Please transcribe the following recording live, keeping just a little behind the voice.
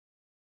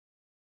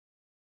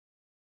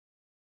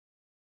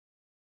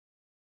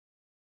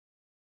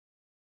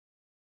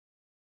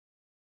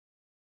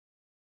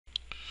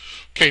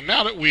Okay,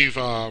 now that we've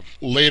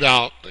laid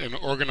out and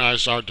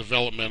organized our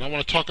development, I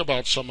want to talk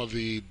about some of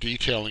the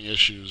detailing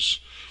issues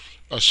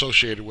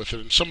associated with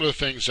it and some of the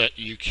things that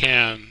you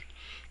can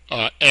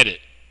edit.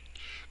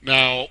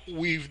 Now,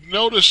 we've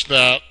noticed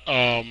that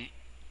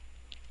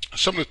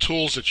some of the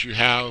tools that you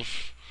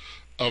have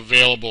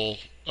available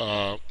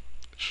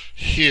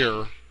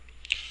here,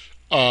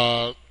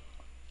 one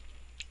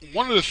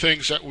of the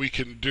things that we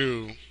can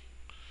do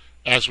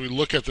as we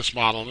look at this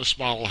model, and this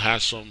model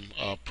has some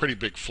pretty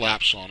big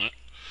flaps on it,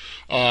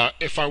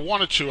 if I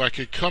wanted to, I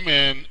could come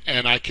in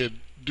and I could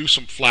do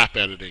some flap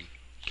editing.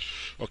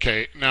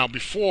 Okay, now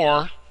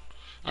before,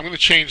 I'm going to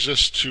change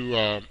this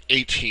to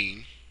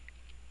 18,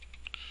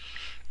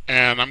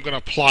 and I'm going to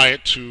apply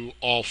it to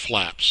all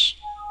flaps.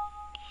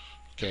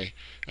 Okay,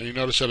 and you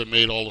notice that it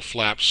made all the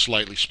flaps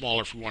slightly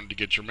smaller. If we wanted to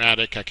get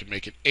dramatic, I could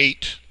make it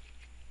 8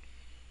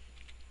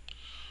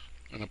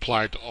 and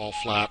apply it to all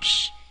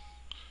flaps.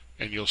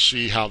 And you'll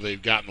see how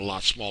they've gotten a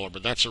lot smaller,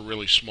 but that's a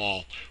really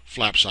small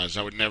flap size.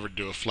 I would never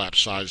do a flap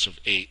size of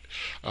 8.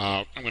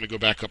 I'm going to go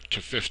back up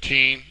to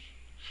 15,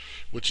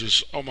 which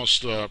is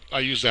almost, I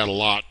use that a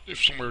lot,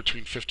 somewhere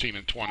between 15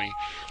 and 20,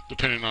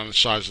 depending on the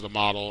size of the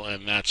model,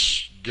 and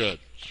that's good.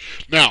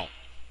 Now,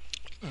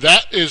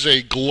 that is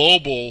a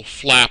global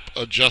flap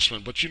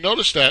adjustment, but you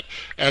notice that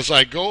as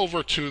I go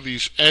over to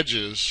these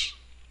edges,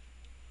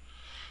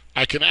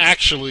 I can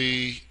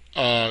actually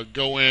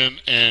go in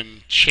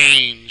and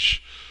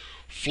change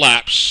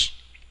flaps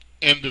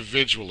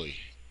individually.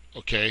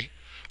 Okay.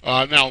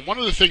 Now, one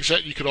of the things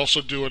that you could also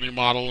do in your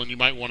model, and you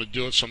might want to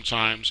do it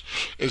sometimes,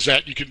 is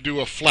that you can do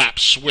a flap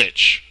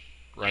switch,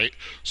 right?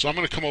 So I'm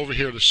going to come over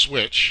here to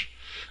switch,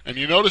 and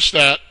you notice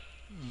that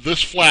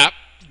this flap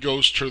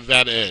goes to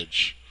that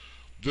edge.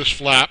 This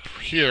flap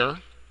here,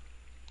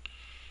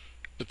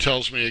 it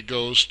tells me it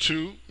goes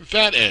to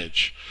that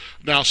edge.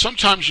 Now,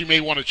 sometimes you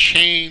may want to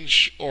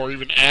change or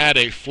even add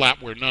a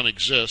flap where none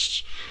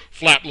exists.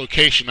 Flap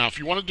location. Now, if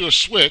you want to do a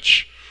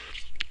switch,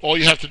 all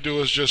you have to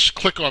do is just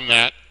click on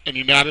that, and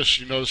you notice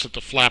that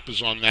the flap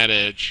is on that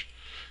edge,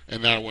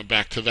 and then it went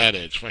back to that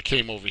edge. If I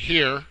came over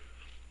here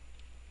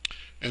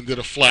and did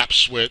a flap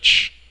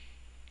switch,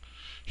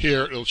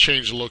 here it'll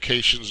change the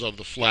locations of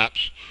the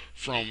flaps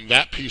from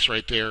that piece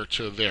right there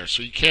to there.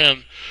 So you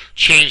can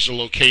change the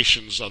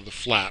locations of the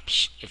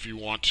flaps if you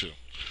want to,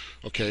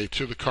 okay,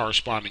 to the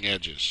corresponding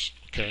edges.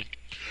 Okay.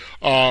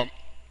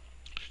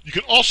 You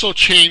can also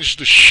change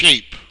the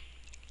shape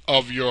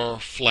of your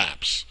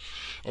flaps.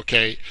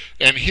 Okay,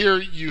 and here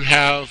you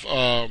have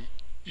the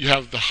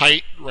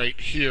height right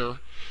here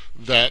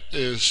that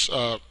is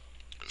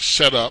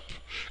set up,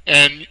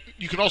 and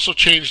you can also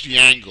change the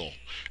angle.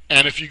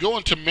 And if you go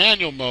into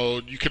manual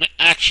mode, you can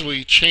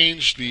actually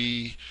change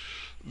the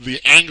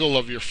angle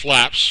of your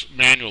flaps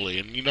manually.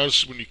 And you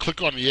notice when you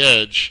click on the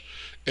edge,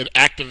 it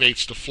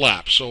activates the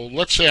flap. So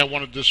let's say I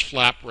wanted this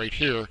flap right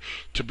here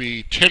to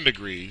be 10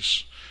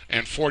 degrees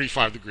and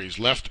 45 degrees,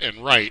 left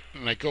and right,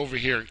 and I go over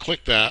here and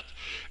click that,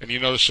 and you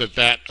notice that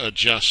that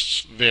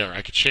adjusts there.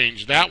 I could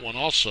change that one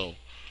also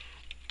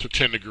to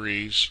 10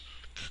 degrees,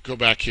 go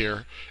back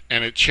here,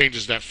 and it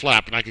changes that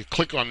flap, and I could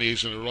click on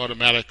these and it will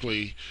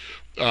automatically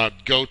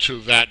go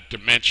to that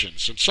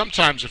dimensions. And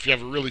sometimes if you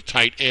have a really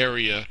tight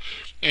area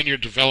in your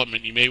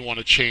development, you may want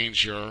to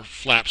change your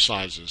flap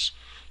sizes.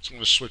 So I'm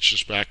going to switch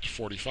this back to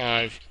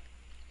 45,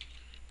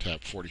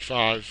 tab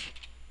 45,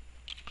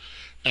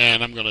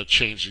 and I'm going to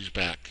change these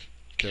back.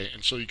 Okay,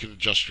 and so you can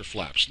adjust your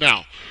flaps.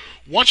 Now,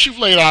 once you've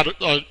laid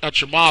out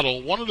your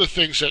model, one of the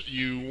things that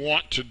you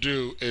want to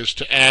do is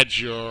to add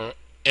your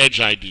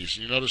edge IDs.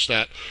 You notice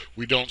that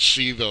we don't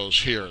see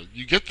those here.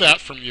 You get that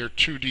from your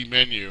 2D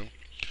menu,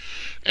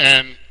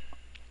 and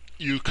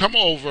you come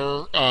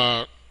over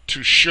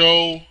to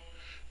Show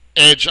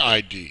Edge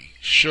ID.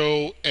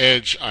 Show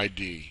Edge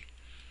ID.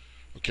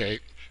 Okay,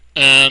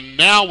 and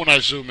now when I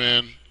zoom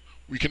in,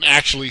 we can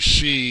actually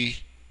see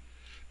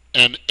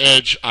an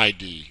edge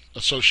ID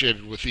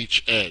associated with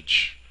each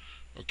edge.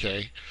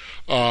 Okay,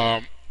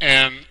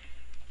 and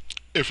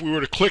if we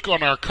were to click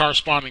on our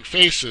corresponding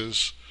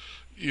faces,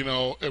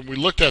 and we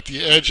looked at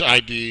the edge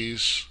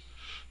IDs,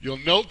 you'll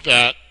note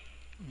that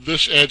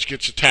this edge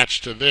gets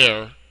attached to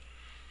there,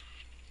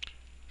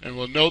 and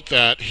we'll note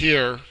that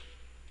here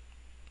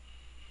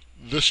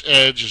this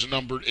edge is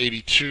numbered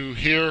 82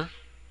 here,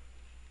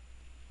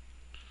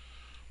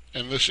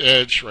 and this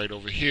edge right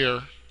over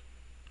here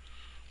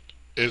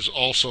is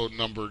also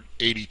numbered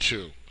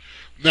 82.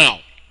 Now,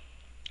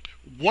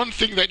 one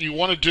thing that you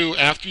want to do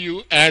after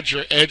you add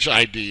your edge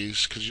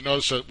IDs, because you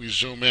notice that we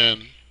zoom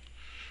in,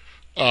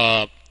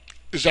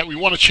 is that we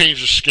want to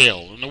change the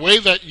scale. And the way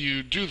that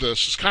you do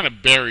this is kind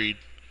of buried,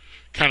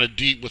 kind of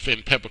deep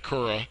within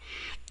Pepakura,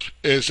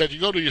 is that you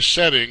go to your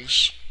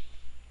settings,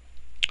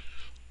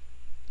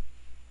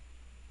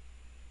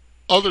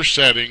 other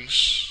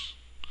settings,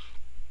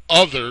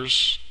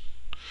 others,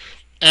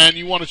 and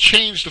you want to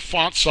change the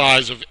font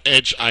size of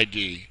Edge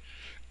ID.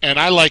 And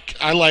I like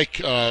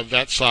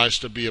that size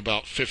to be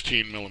about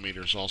 15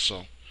 millimeters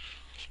also.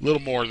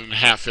 little more than a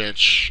 ½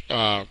 inch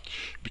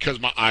because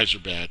my eyes are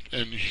bad,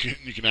 and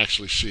you can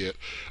actually see it.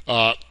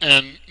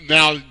 And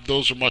now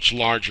those are much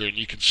larger, and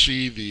you can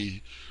see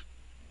the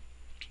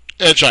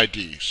Edge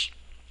IDs.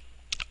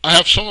 I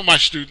have some of my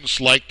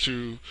students like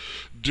to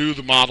do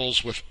the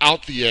models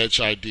without the Edge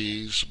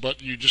IDs,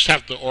 but you just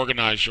have to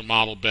organize your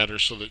model better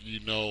so that you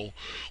know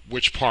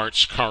which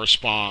parts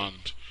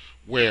correspond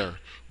where.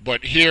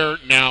 But here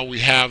now we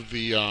have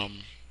the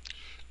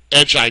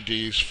Edge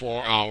IDs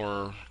for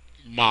our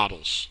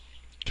models.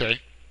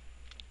 Okay?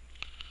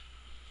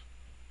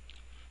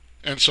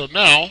 And so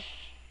now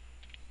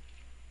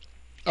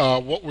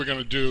what we're going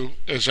to do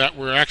is that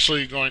we're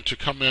actually going to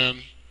come in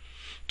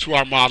to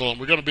our model, and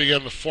we're going to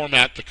begin to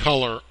format the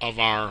color of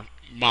our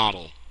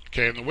model.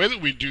 Okay, and the way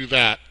that we do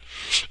that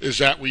is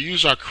that we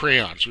use our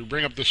crayons. We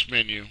bring up this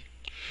menu,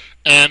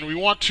 and we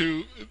want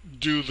to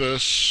do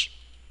this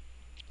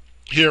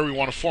here. We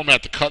want to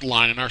format the cut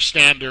line, and our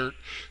standard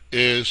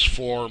is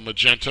for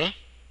magenta.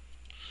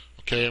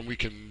 Okay, and we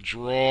can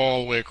draw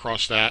all the way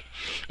across that,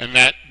 and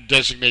that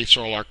designates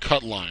all our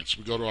cut lines.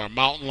 We go to our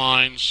mountain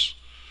lines.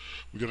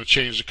 We're going to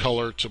change the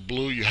color to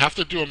blue. You have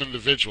to do them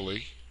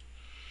individually.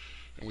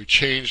 And we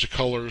change the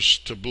colors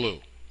to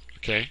blue.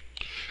 Okay,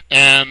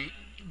 and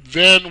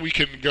then we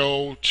can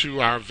go to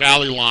our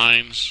valley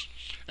lines,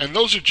 and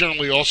those are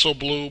generally also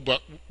blue,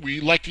 but we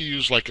like to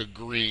use like a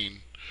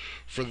green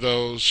for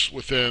those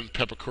within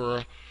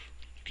Pepakura.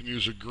 You can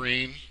use a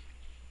green.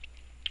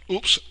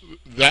 Oops,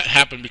 that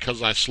happened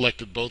because I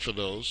selected both of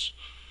those.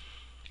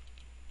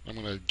 I'm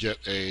going to get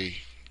a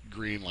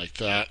green like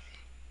that,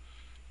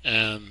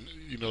 and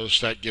you notice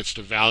that gets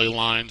the valley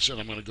lines, and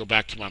I'm going to go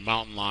back to my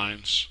mountain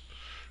lines.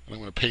 I'm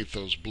going to paint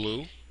those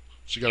blue.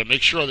 So you got to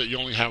make sure that you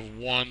only have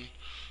one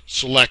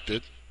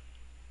selected,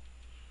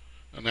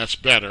 and that's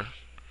better.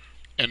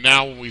 And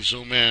now when we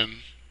zoom in,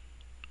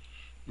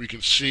 we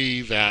can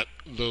see that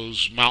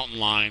those mountain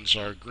lines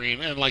are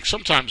green. And like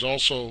sometimes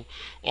also,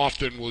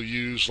 often we'll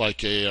use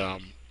like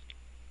I'll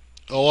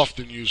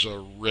often use a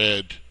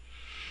red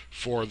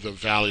for the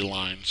valley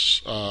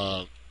lines,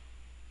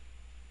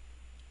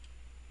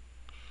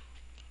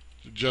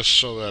 just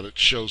so that it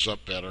shows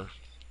up better, a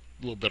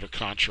little better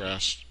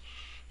contrast.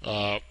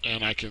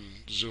 And I can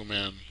zoom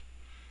in,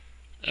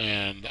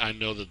 and I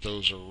know that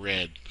those are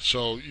red.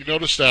 So you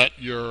notice that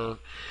your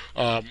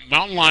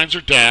mountain lines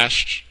are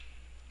dashed,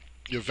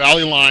 your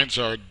valley lines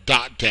are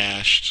dot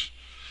dashed,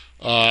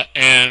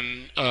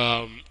 and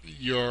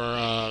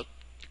your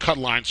cut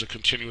lines are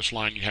continuous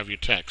line. You have your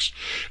text,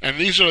 and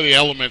these are the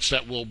elements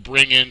that we'll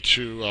bring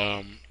into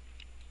and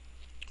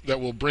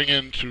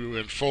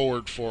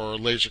forward for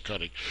laser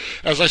cutting.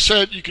 As I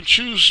said, you can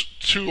choose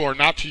to or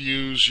not to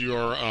use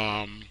your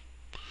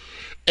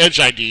Edge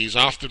IDs.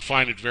 I often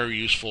find it very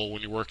useful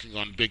when you're working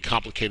on big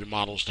complicated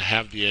models to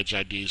have the Edge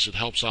IDs. It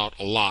helps out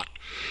a lot.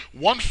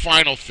 One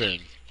final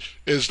thing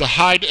is the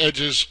Hide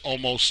Edges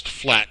Almost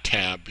Flat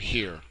tab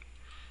here.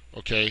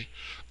 Okay,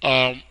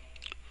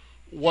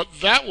 what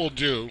that will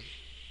do,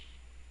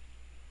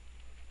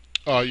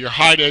 your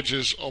Hide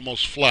Edges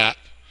Almost Flat,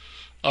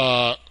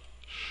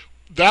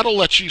 that'll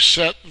let you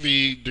set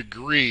the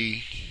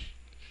degree,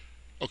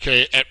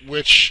 okay, at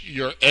which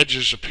your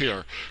edges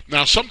appear.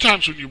 Now,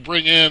 sometimes when you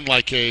bring in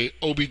like a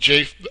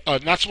OBJ,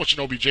 not so much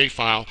an OBJ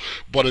file,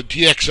 but a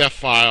DXF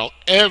file,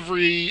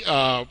 every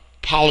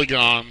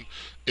polygon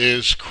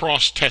is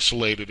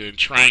cross-tessellated and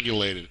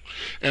triangulated.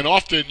 And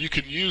often you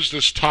can use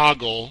this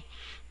toggle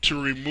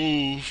to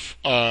remove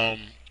some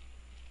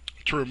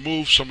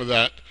of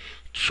that.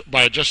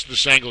 By adjusting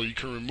this angle, you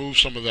can remove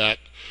some of that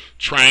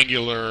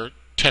triangular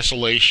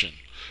tessellation.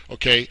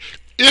 Okay,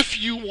 if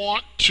you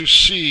want to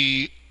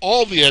see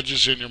all the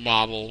edges in your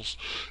models,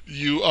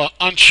 you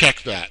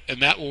uncheck that, and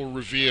that will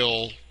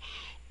reveal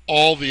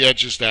all the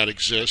edges that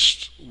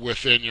exist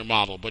within your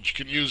model. But you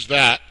can use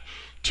that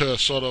to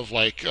sort of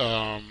like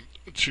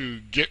to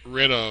get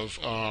rid of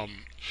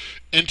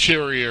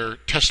interior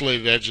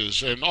tessellated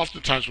edges. And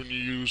oftentimes when you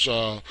use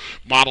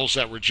models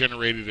that were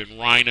generated in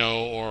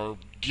Rhino or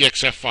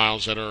DXF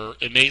files that are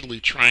innately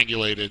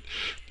triangulated,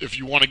 if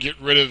you want to get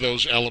rid of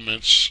those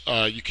elements,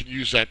 you can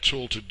use that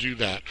tool to do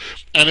that.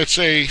 And it's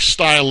a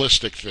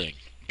stylistic thing.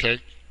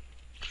 Okay,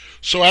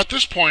 so at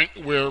this point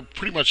we're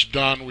pretty much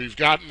done. We've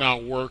gotten our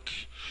work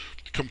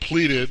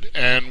completed,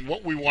 and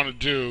what we want to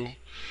do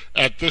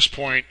at this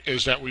point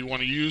is that we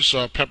want to use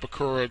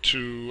Pepakura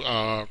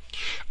to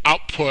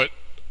output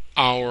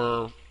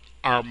our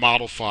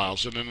model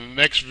files. And in the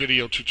next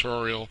video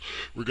tutorial,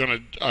 we're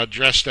going to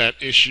address that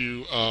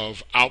issue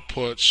of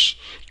outputs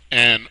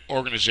and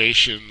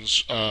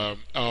organizations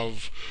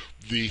of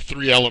the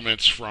three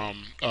elements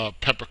from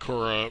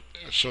Pepakura,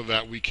 so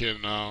that we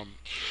can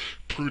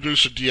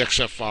produce a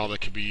DXF file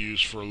that can be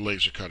used for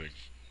laser cutting.